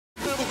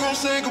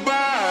gonna say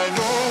goodbye,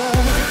 no.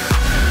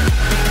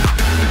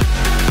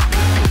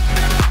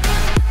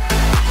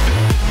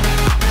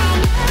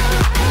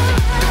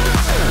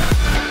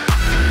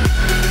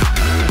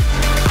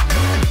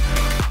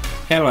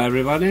 Hello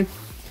everybody.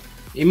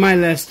 In my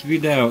last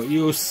video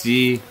you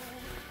see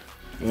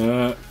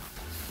that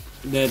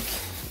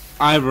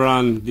I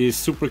run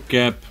this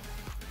Supercap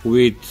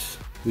with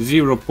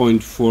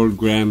 0.4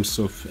 grams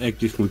of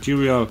active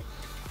material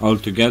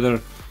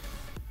altogether,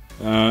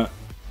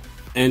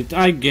 and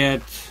I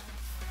get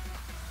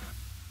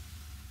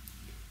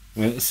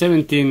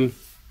 17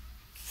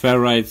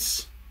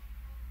 Farads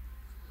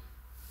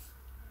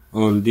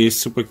on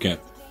this Supercap.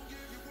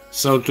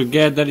 So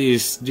together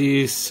is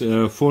this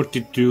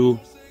 42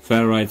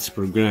 Farads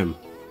per gram.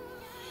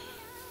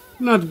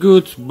 Not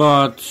good,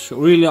 but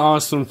really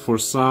awesome for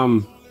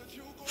some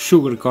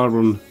sugar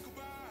carbon.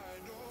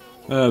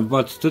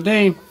 But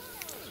today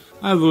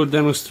I will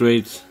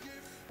demonstrate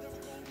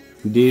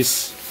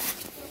this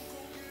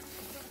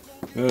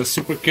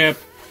Supercap,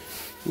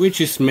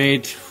 which is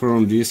made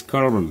from this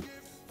carbon.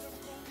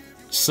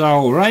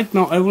 So right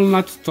now I will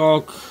not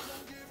talk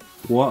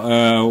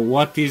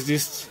what is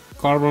this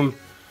carbon,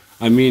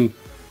 I mean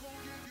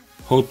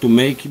how to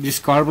make this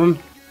carbon,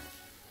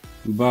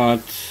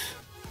 but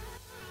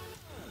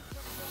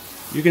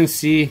you can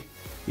see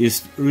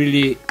it's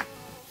really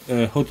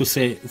how to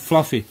say,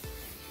 fluffy.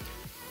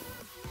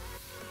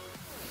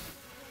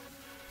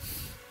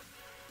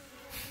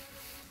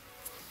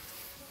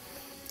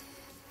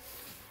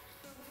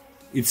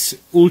 It's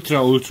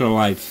ultra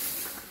light.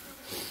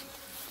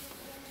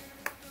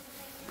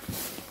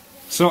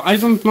 So I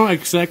don't know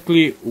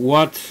exactly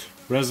what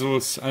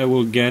results I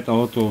will get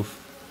out of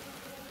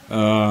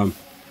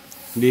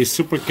this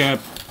Supercap,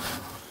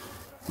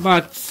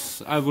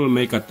 but I will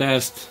make a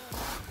test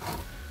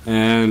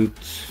and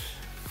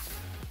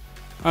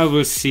I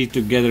will see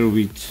together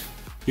with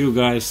you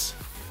guys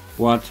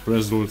what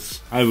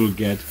results I will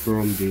get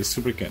from this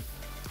Supercap.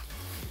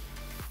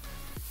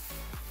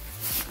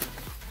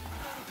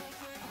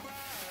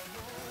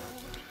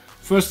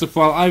 First of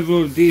all, I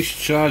will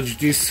discharge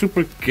this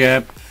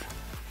Supercap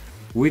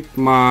with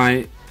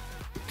my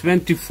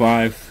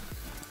 25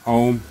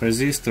 ohm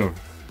resistor.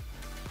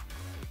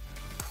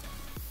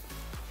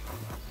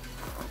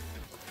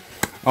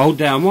 Oh,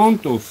 the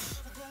amount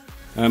of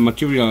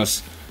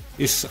materials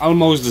is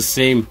almost the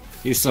same.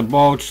 It's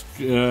about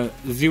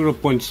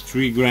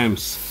 0.3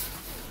 grams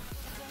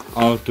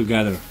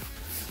altogether.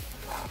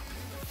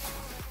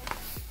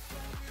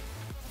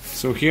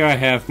 So here I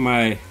have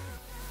my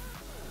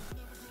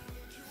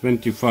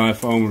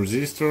 25 ohm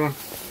resistor.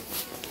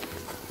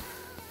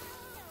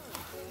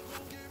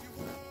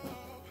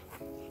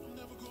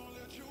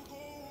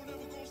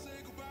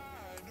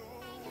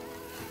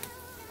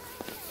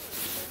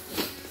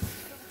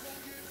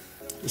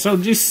 So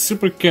this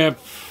Supercap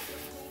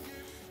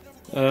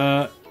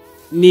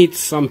needs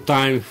some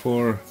time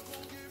for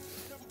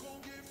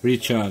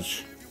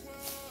recharge.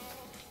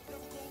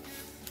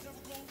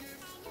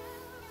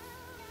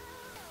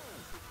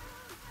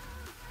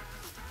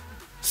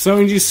 So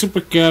in this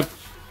Supercap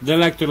the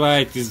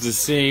electrolyte is the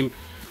same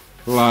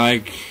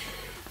like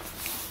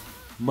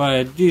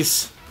by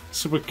this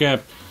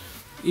Supercap.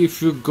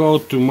 If you go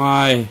to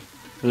my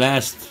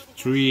last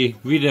 3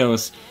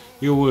 videos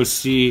you will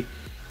see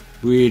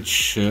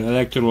which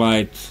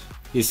electrolyte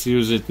is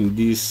used in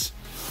this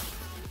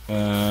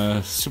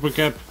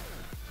Supercap.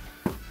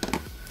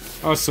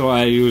 Also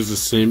I use the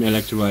same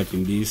electrolyte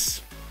in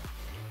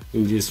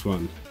this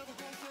one.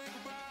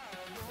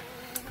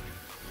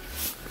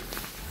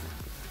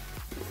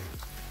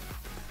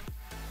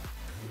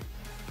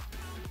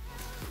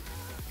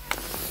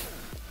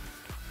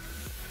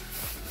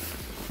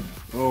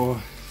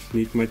 Oh,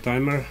 need my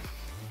timer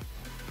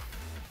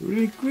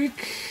really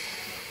quick.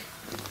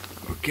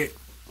 Okay.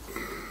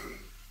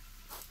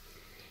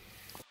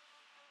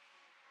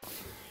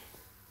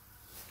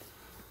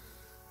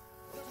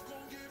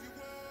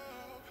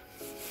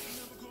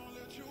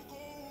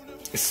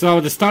 So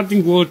the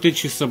starting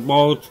voltage is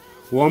about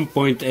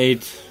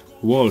 1.8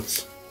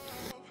 volts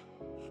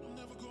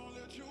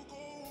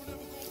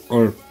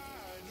or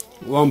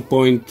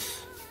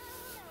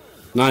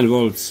 1.9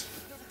 volts.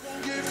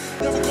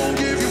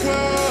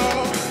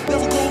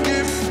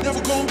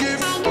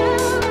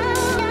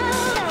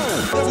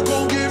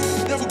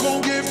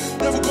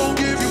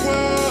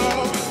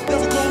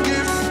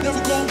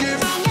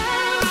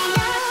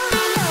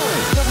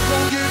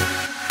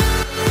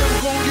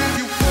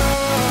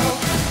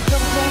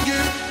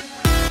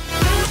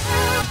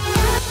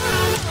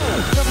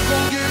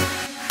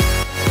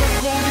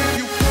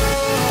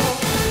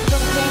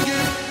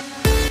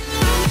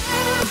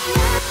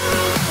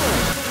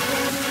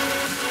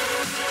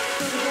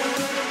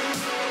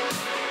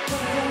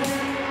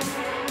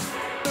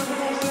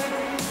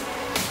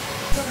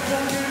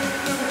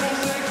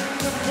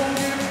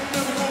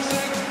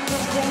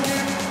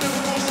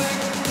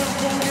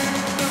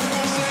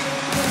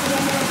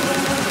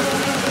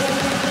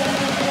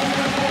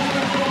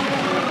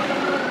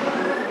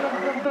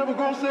 Never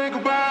gonna say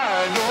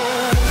goodbye, no.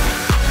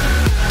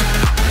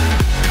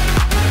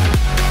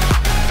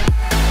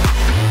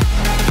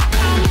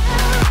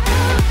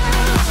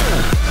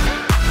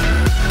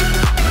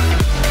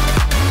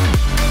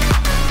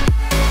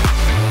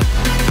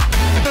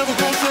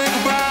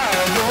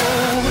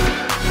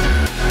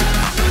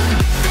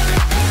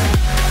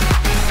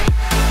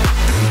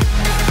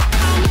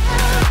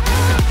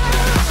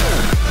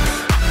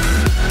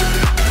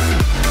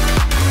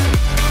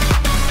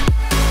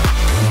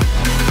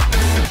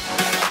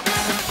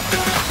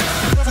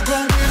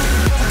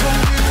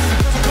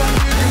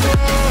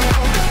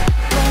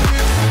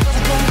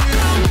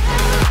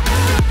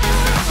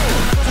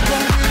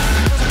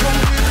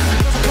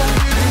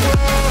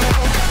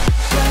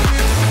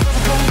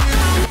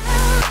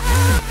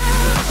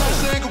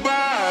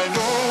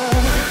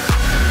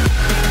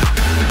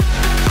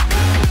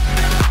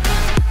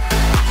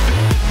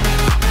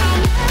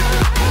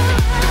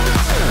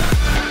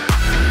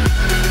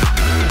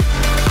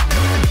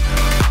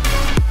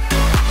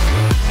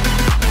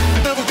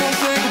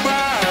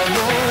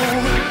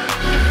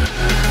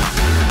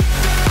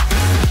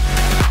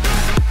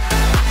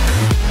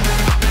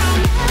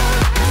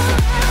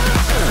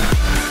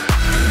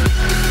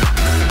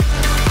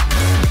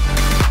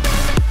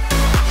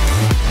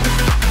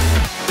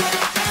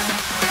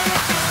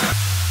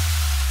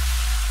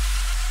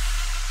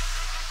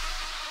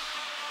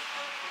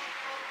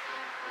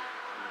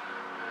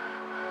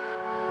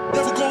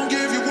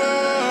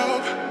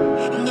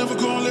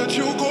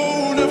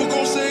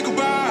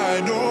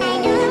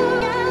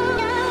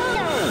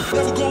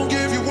 Never gonna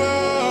give you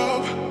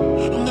up.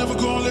 I'm never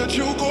gonna let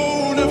you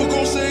go. Never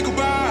gonna say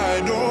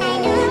goodbye. No.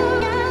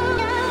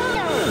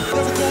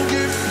 Never gonna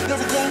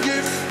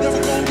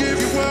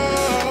give you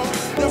up.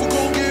 Never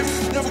gonna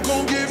give. Never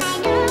gonna give.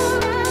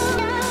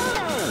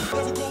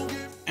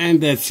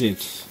 And that's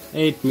it.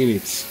 8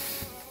 minutes.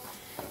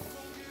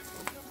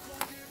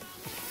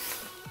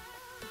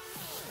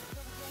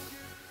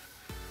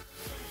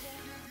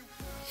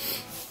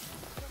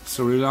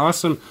 So really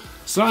awesome.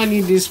 So I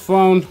need this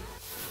phone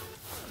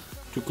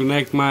to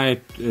connect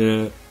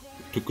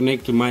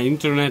to my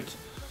internet,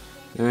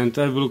 and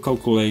I will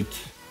calculate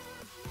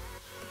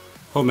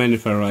how many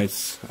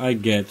Farads I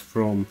get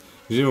from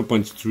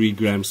 0.3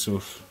 grams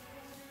of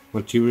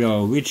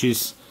material which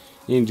is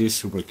in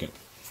this Supercap.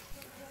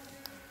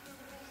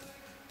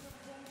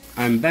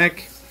 I'm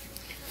back.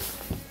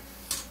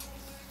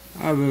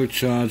 I will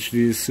charge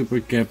this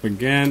Supercap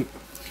again.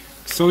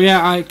 So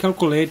yeah, I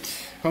calculate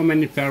how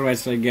many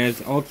Farads I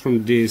get out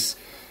from this,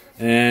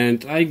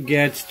 and I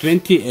get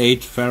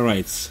 28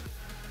 Farads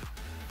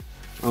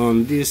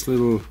on this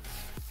little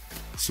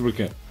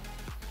Supercap.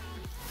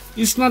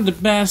 It's not the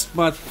best,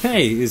 but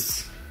hey,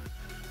 it's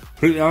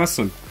pretty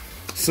awesome.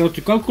 So to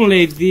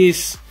calculate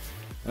this,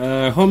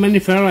 how many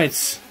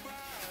Farads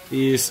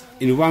is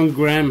in 1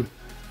 gram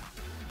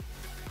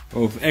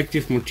of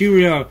active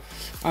material,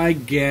 I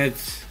get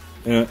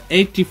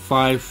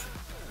 85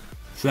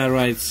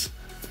 Farads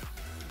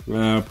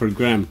per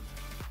gram.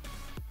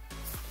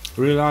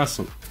 Really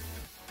awesome.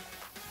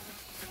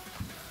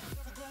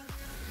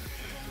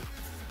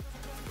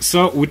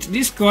 So with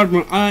this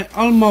carbon I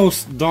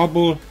almost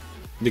double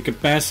the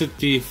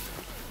capacity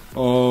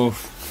of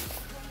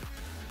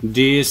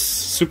this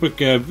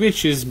Supercap,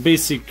 which is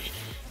basic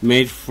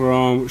made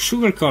from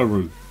sugar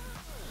carbon,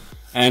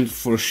 and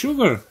for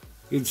sugar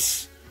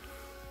it's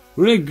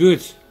really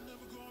good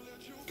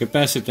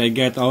capacity I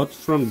get out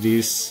from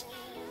this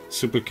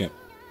Supercap.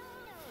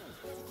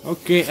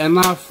 Okay,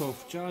 enough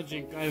of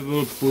charging. I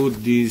will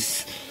put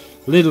this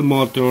little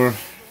motor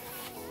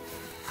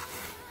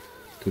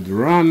to the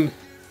run.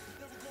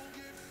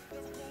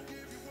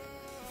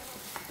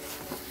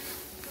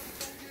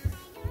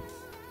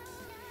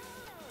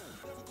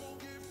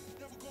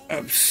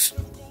 Oops.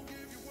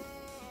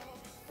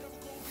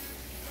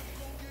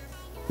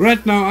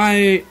 Right now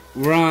I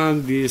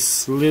run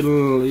this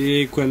little,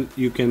 you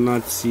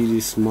cannot see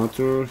this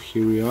motor,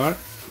 here we are.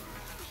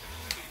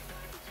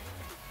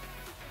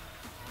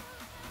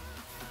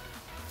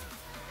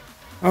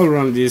 I'll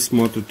run this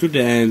motor to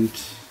the end.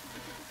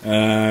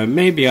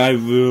 Maybe I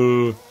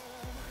will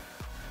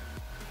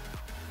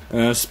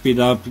speed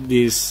up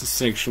this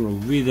section of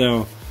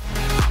video.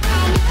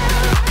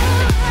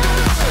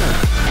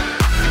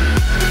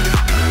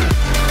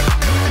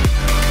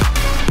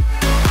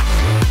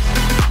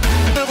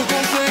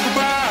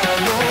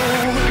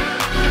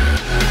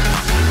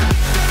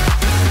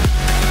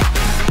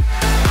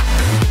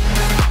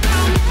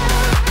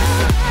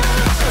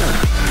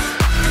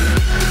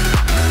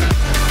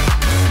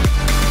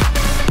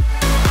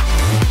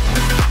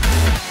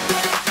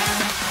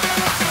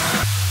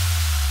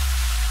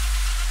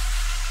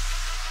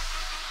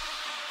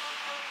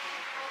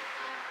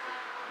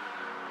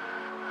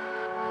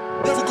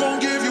 Never gonna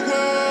give you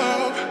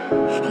up.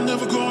 I'm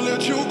never gonna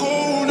let you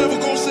go. Never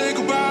gonna say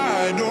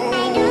goodbye. No.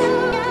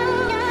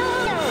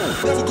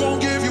 Never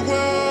gonna give you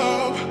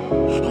up.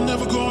 I'm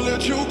never gonna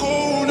let you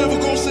go. Never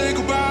gonna say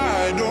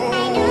goodbye. No.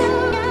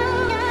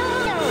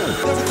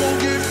 Never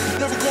gonna give you up.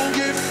 Never gonna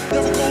give.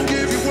 Never gonna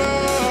give you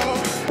up.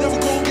 Never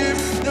gonna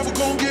give. Never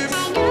gonna give you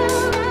up.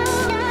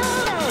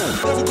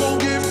 Never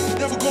gonna give.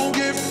 Never gonna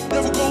give.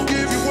 Never gonna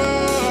give you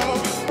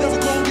up. Never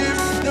gonna give.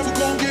 Never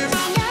gonna give you up. Never gonna give. Never gonna give.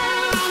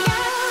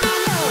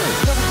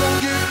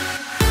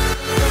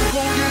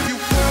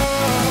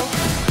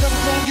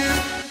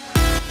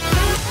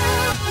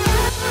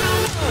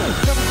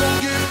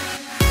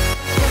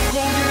 Never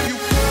gonna give you up. Never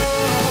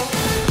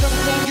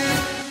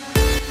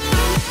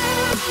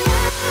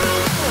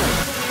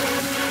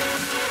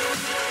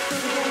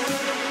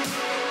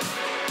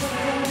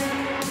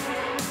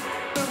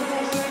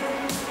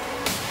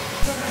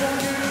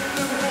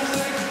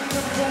give.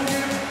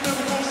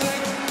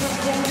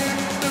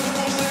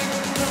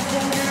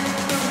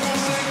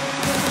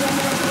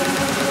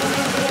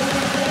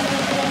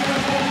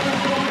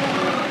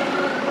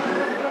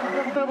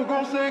 Never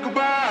gonna say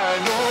goodbye,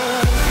 no.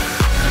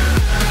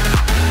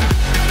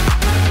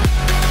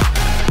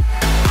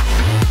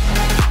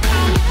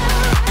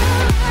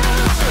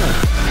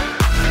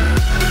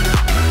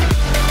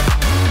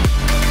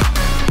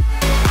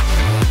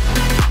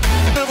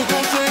 Never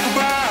gonna say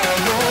goodbye,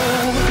 no.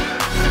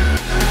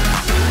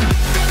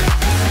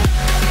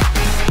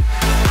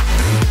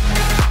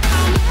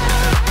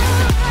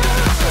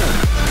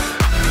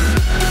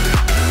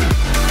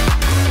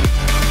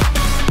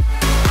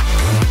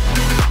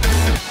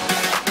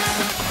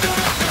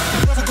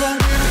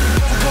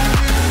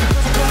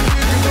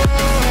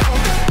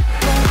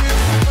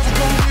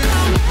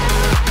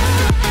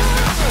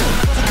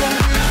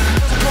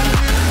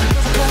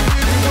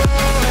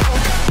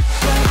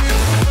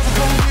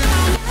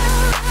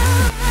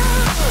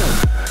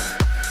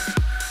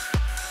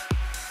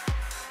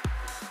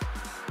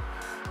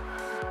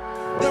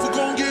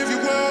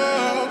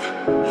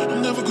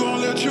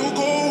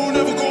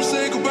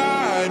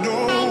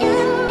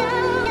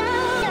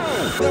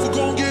 Never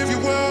gonna give you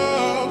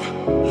up.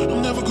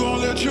 I'm never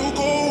gonna let you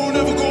go.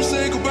 Never gonna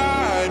say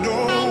goodbye.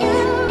 No.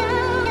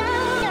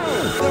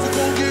 Never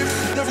gonna give you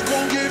up. Never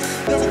gonna give.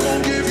 Never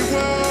gonna give you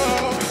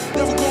up.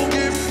 Never gonna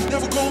give.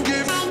 Never gonna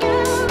give you up.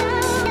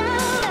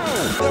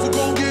 Never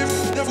gonna give.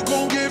 Never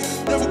gonna give.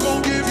 Never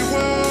gonna give you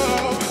up.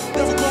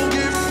 Never gonna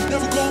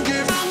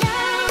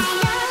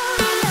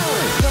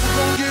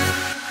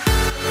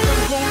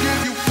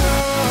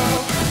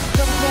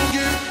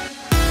give.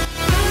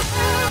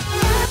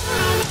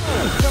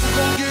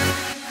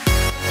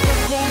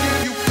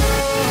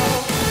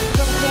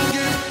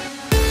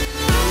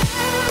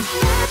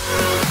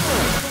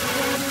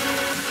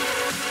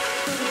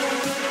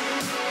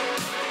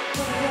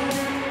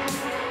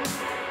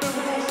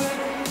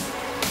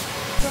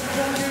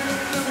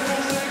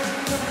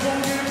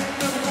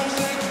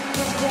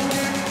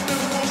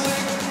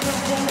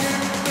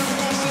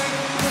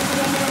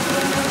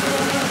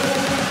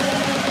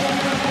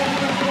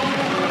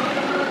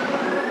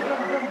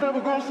 Never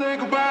gonna say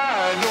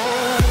goodbye, no.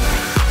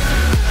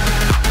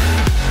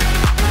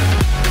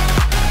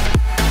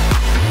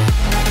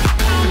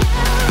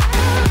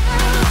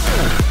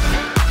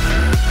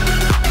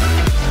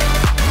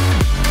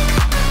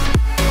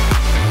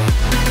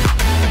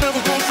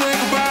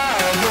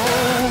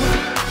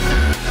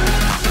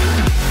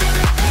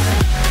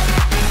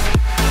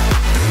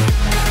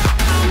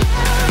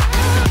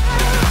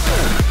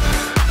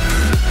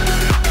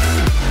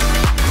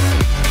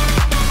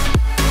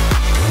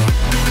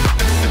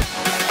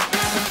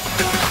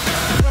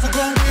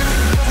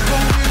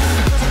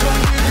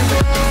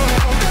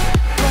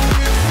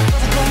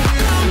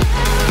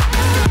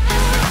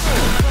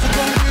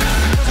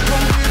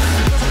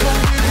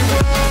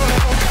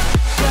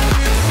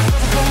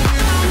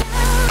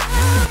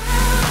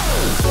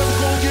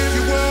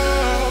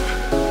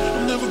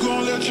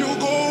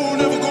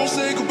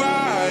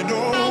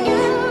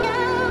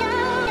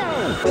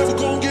 Never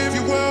gonna give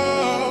you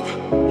up.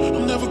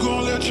 I'm never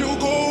gonna let you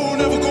go.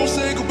 Never gonna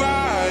say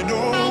goodbye.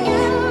 No.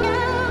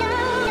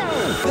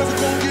 Never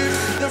gonna give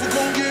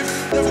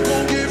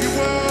you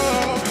up.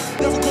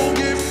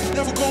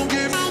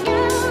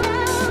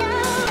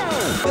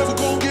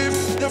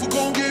 Never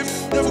gonna give.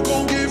 Never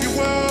gonna give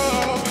you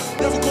up.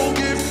 Never gonna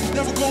give.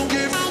 Never gonna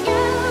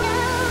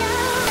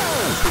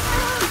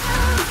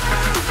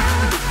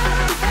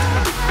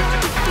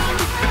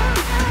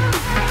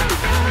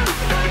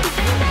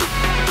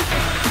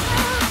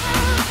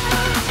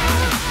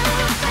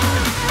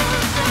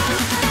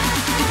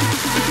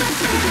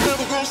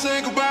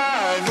say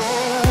goodbye, no.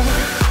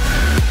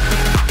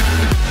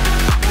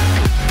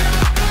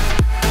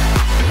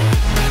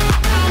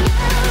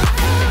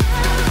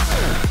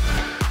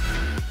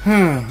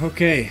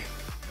 Okay.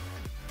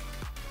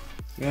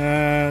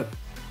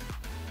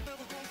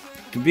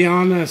 To be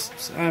honest,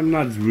 I'm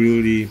not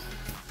really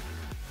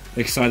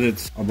excited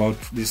about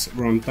this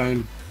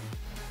runtime,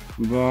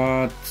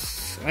 but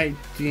I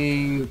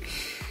think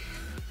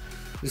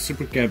the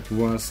Supercap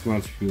was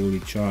not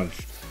fully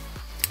charged.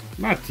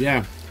 But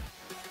yeah,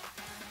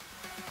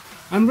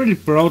 I'm really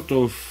proud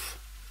of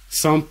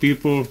some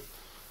people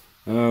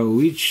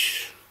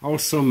which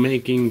also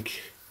making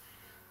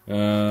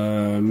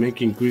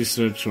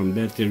research on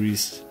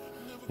batteries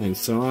and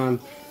so on.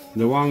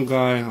 The one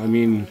guy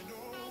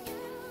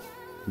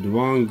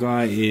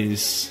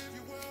is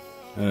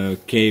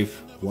Kev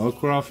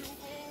Wallcroft.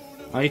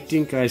 I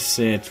think I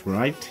said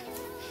right.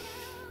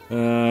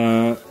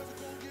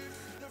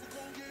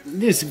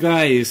 This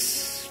guy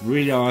is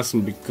really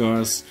awesome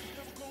because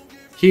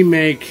he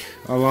make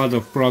a lot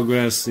of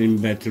progress in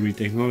battery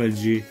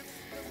technology,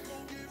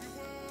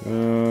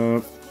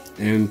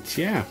 and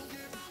yeah,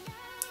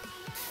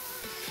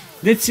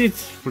 that's it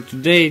for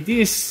today.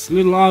 This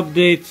little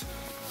update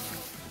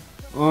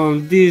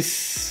on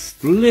this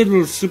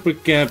little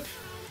Supercap.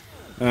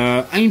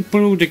 I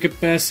improved the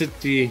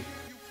capacity,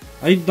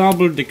 I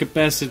doubled the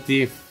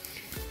capacity,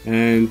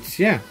 and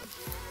yeah.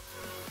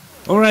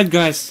 Alright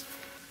guys,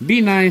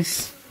 be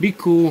nice, be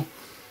cool.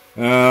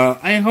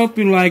 I hope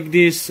you like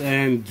this,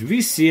 and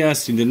we see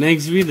us in the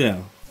next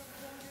video.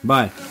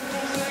 Bye.